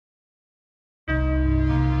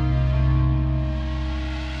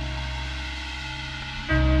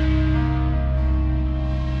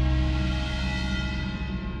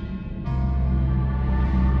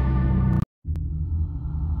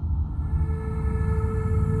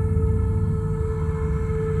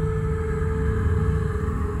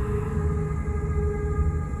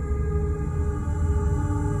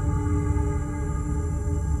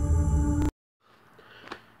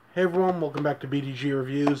Hey everyone, welcome back to BDG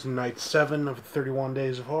Reviews, Night 7 of 31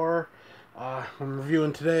 Days of Horror. What I'm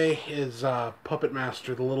reviewing today is Puppet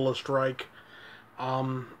Master, The Littlest Reich.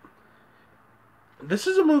 This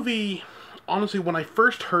is a movie, honestly, when I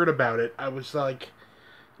first heard about it, I was like,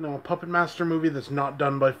 a Puppet Master movie that's not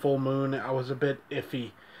done by Full Moon, I was a bit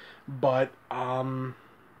iffy. But, I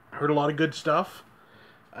heard a lot of good stuff,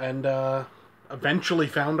 and eventually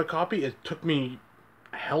found a copy. It took me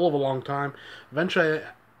a hell of a long time. Eventually,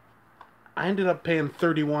 I ended up paying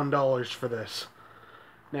 $31 for this.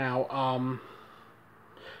 Now, I'm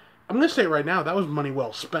going to say right now, that was money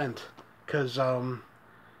well spent. Because,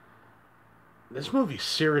 this movie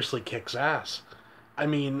seriously kicks ass. I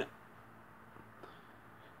mean,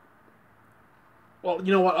 well,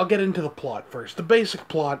 you know what? I'll get into the plot first. The basic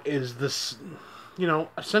plot is this,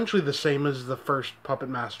 essentially the same as the first Puppet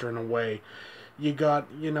Master in a way. You got,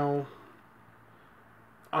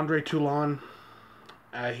 Andre Toulon.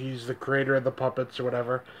 He's the creator of the puppets or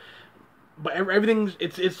whatever. But everything's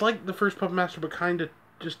it's like the first Puppet Master, but kind of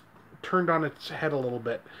just turned on its head a little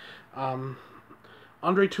bit.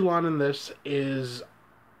 Andre Toulon in this is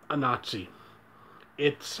a Nazi.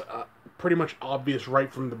 It's pretty much obvious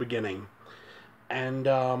right from the beginning. And,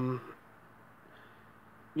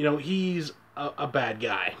 he's a bad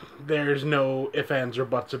guy. There's no ifs, ands, or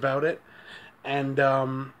buts about it. And,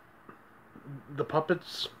 the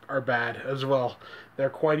puppets are bad as well. They're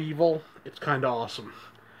quite evil. It's kind of awesome.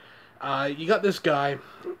 You got this guy.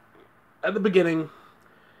 At the beginning,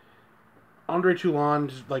 Andre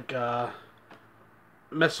Toulon's like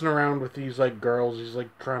messing around with these like girls. He's like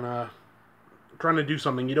trying to do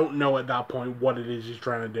something. You don't know at that point what it is he's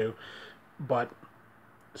trying to do, but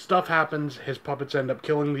stuff happens. His puppets end up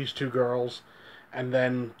killing these two girls, and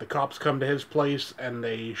then the cops come to his place and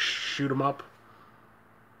they shoot him up.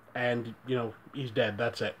 And, he's dead.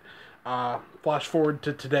 That's it. Flash forward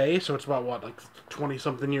to today, so it's about,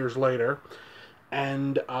 20-something years later.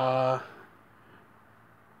 And,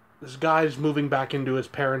 this guy's moving back into his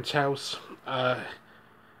parents' house. I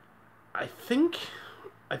think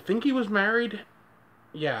he was married.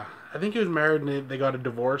 Yeah, I think he was married and they got a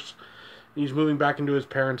divorce. He's moving back into his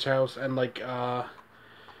parents' house, and,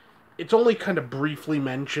 it's only kind of briefly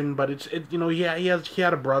mentioned, but he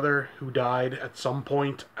had a brother who died at some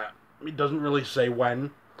point. It doesn't really say when,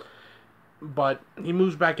 but he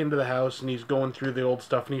moves back into the house and he's going through the old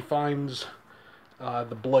stuff and he finds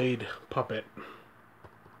the Blade puppet,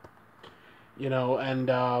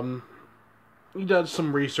 and he does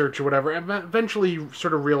some research or whatever, and eventually he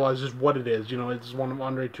sort of realizes what it is. It's one of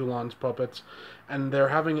Andre Toulon's puppets, and they're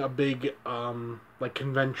having a big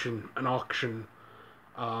convention, an auction,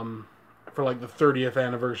 for the 30th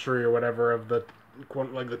anniversary or whatever of the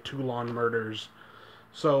Toulon murders.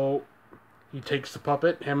 So he takes the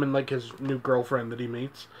puppet, him and his new girlfriend that he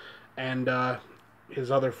meets, and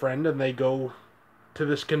his other friend, and they go to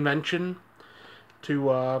this convention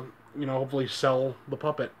to hopefully sell the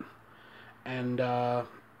puppet. And puppet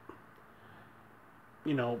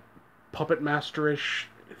masterish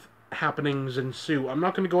happenings ensue. I'm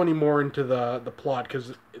not going to go any more into the plot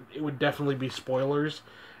because it would definitely be spoilers.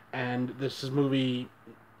 And this is movie,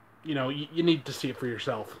 you need to see it for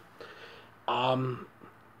yourself.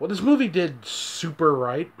 What this movie did super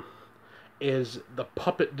right is the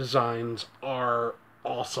puppet designs are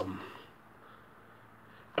awesome.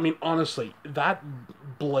 I mean, honestly, that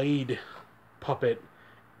Blade puppet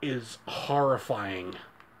is horrifying.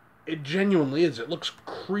 It genuinely is. It looks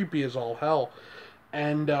creepy as all hell.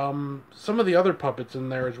 And some of the other puppets in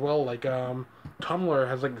there as well, Tumblr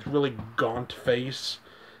has this really gaunt face.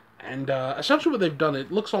 And essentially what they've done,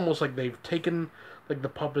 it looks almost like they've taken the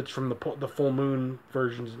puppets from the Full Moon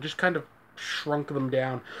versions and just kind of shrunk them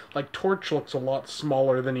down. Torch looks a lot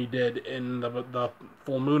smaller than he did in the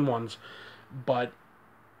Full Moon ones, but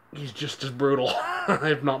he's just as brutal,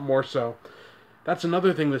 if not more so. That's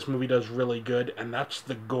another thing this movie does really good, and that's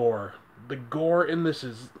the gore. The gore in this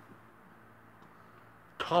is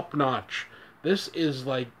top notch. This is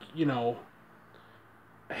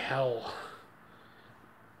hell.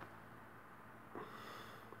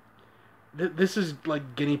 This is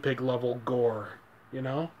guinea pig level gore,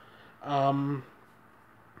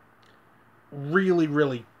 really,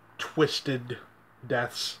 really twisted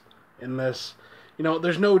deaths in this.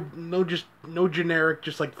 There's no generic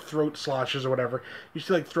just throat slashes or whatever. You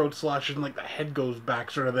see throat slashes and the head goes back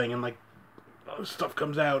sort of thing, and stuff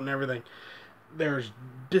comes out and everything. There's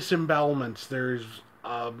disembowelments. There's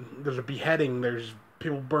a beheading. There's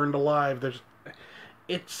people burned alive.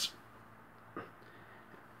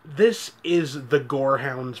 This is the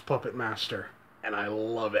Gorehound's Puppet Master, and I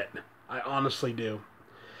love it. I honestly do.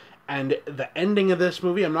 And the ending of this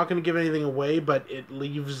movie, I'm not going to give anything away, but it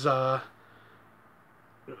leaves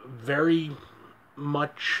very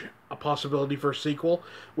much a possibility for a sequel,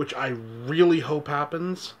 which I really hope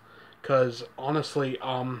happens. Because honestly,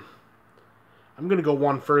 I'm going to go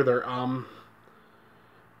one further.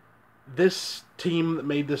 This team that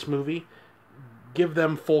made this movie, give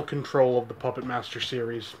them full control of the Puppet Master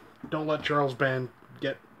series. Don't let Charles Band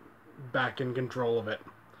get back in control of it.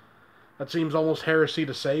 That seems almost heresy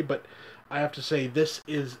to say, but I have to say this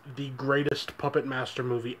is the greatest Puppet Master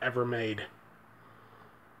movie ever made.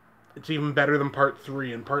 It's even better than Part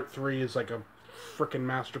 3, and Part 3 is like a frickin'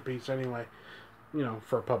 masterpiece anyway, you know,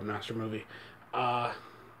 for a Puppet Master movie.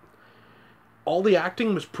 All the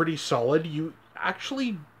acting was pretty solid. You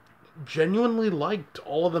actually genuinely liked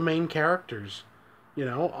all of the main characters, you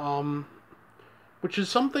know, which is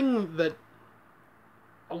something that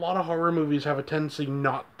a lot of horror movies have a tendency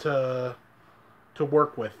not to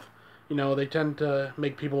work with. You know, they tend to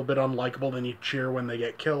make people a bit unlikable, then you cheer when they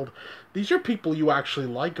get killed. These are people you actually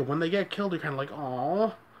like, and when they get killed, you're kind of like,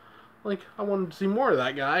 aww, like, I wanted to see more of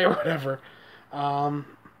that guy, or whatever.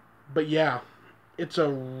 But yeah, it's a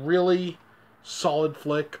really solid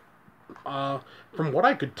flick. From what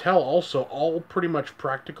I could tell, also, all pretty much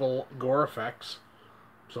practical gore effects.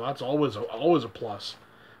 So that's always a plus.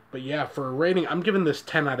 But yeah, for a rating, I'm giving this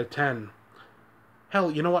 10 out of 10.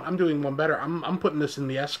 Hell, you know what? I'm doing one better. I'm putting this in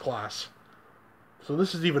the S class. So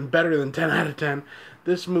this is even better than 10 out of 10.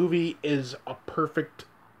 This movie is a perfect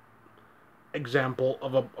example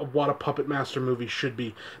of what a Puppet Master movie should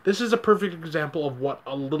be. This is a perfect example of what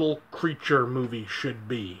a little creature movie should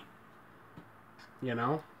be. You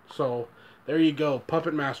know? So, there you go.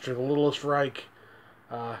 Puppet Master, The Littlest Reich.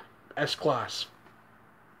 S-Class.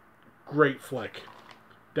 Great flick.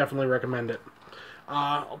 Definitely recommend it.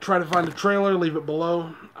 I'll try to find a trailer, leave it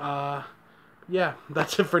below. Yeah,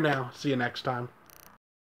 that's it for now. See you next time.